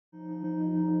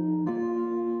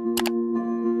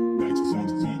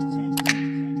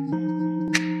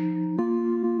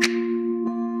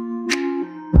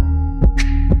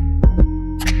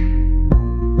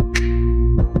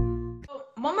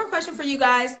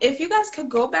guys, if you guys could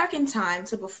go back in time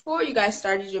to before you guys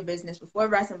started your business, before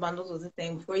Bratz Bundles was a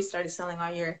thing, before you started selling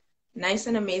all your nice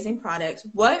and amazing products,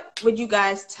 what would you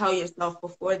guys tell yourself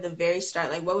before the very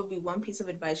start? Like, what would be one piece of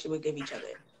advice you would give each other?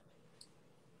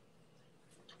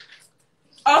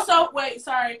 Also, wait,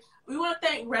 sorry. We want to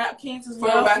thank Rap Kings as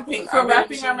well for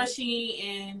wrapping our machine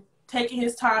and taking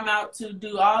his time out to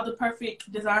do all the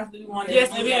perfect designs that we wanted. Yes,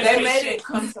 they made it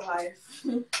come to life.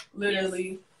 Literally.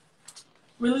 Yes.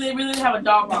 Really have a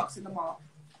dog box in the mall.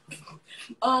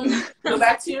 Go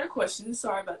back to your question.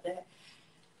 Sorry about that.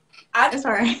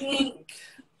 I think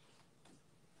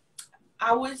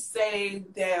I would say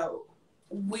that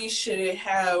we should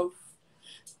have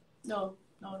no.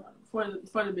 For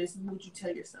the business, what would you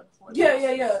tell yourself? Yeah.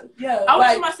 I would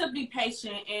tell myself to be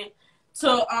patient and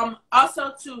to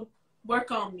also to work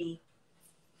on me.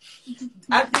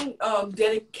 I think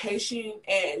dedication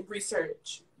and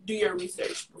research. Do your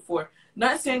research before.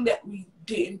 Not saying that we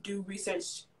didn't do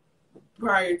research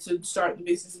prior to starting the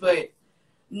business, but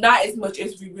not as much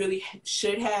as we really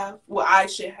should have. Well, I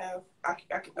should have. I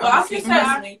can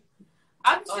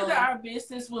say our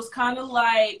business was kind of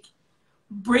like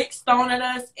bricks thrown at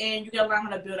us, and you gotta learn how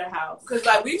to build a house. Cause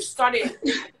like we've started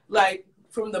like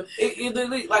from the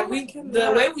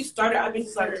way we started, our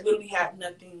business like literally had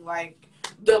nothing. Like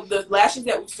the lashes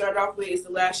that we started off with is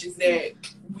the lashes that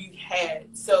we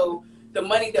had. So the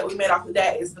money that we made off of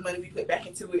that is the money we put back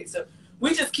into it. So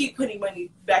we just keep putting money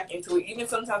back into it. Even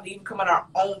sometimes they even come out of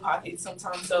our own pockets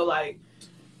sometimes. So like,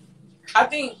 I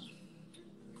think,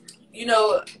 you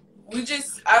know,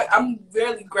 I'm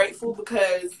really grateful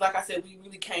because like I said, we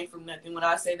really came from nothing. When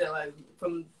I say that, like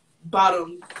from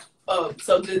bottom up.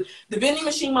 So the vending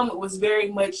machine moment was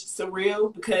very much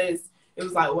surreal because it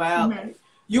was like, wow, like,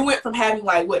 you went from having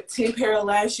like what 10 pair of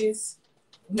lashes,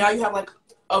 now you have like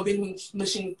a vending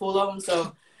machine full of them.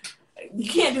 So you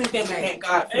can't do anything but thank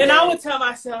God for and that. I would tell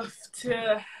myself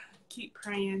to keep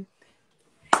praying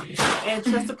and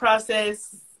trust the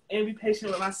process and be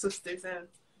patient with my sisters and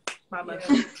my mother.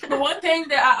 But one thing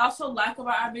that I also like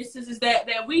about our business is that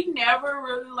we never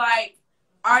really like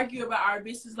argue about our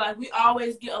business. Like we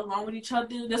always get along with each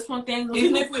other. That's one thing.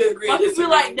 Even if we agree. Some people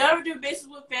like never do business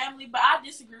with family, but I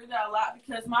disagree with that a lot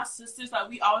because my sisters, like,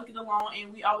 we always get along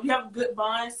and we have a good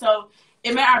bond. So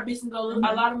it made our business go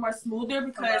a lot more smoother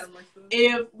because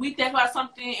if we think about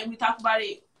something and we talk about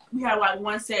it, we have like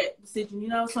one set decision, you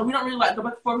know. So we don't really like go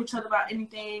back and forth with each other about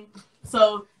anything.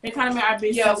 So it kind of made our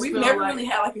business. Yeah, we've never really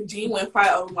had like a genuine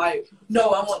fight of like, no,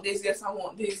 I want this, yes, I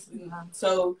want this.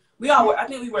 So I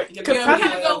think we work together. We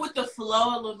kind of go with the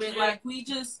flow a little bit. Like we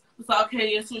just was like,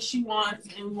 okay, that's what she wants,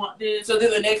 and we want this. So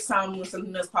then the next time when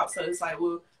something else pops up, it's like,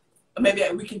 well, maybe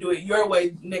we can do it your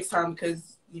way next time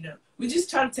because you know we just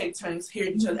try to take turns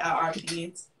hearing each other out our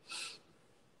opinions.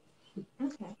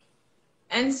 Okay.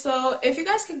 And so if you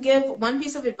guys could give one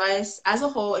piece of advice as a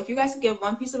whole, if you guys could give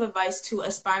one piece of advice to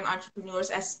aspiring entrepreneurs,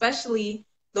 especially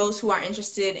those who are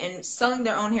interested in selling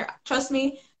their own hair, trust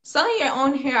me, selling your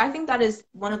own hair, I think that is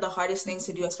one of the hardest things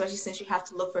to do, especially since you have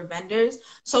to look for vendors.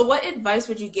 So what advice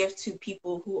would you give to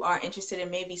people who are interested in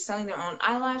maybe selling their own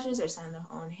eyelashes or selling their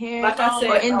own hair? Like I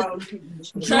said,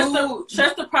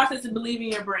 trust the process and believe in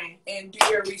your brand. And do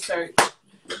your research.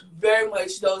 Very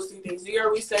much those two things. Do your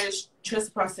research, trust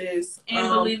the process, and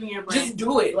believe in your brand. Just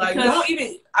do it. Like, don't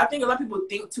even, I think a lot of people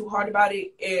think too hard about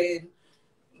it and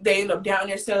they end up doubting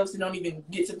themselves and don't even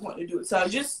get to the point to do it. So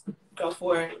just go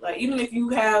for it. Like, even if you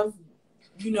have,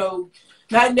 you know,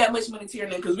 not that much money to your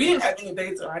name, because we didn't have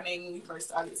anything to our name when we first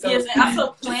started. So yes, and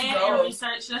also plan and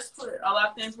research. That's where a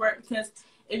lot of things work, because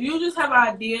if you just have an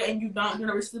idea and you don't do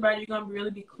the research about it, you're going to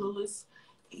really be clueless.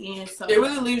 And so it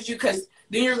really leaves you, because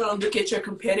then you're going to look at your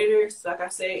competitors, like I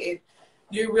said, and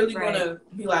you're really going to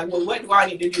be like, well, what do I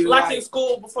need to do? Like in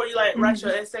school, before you like write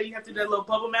your essay, you have to do that little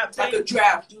bubble map thing. Like a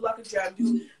draft. Do like a draft.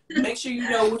 Make sure you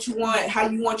know what you want, how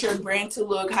you want your brand to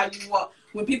look, how you want,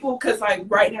 when people, because like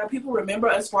right now, people remember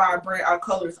us for our brand, our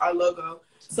colors, our logo.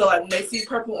 So like when they see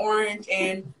purple, orange,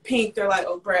 and pink, they're like,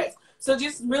 oh, Bratz. So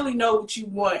just really know what you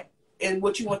want and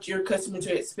what you want your customer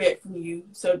to expect from you.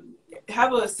 So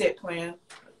have a set plan,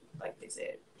 like they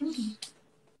said.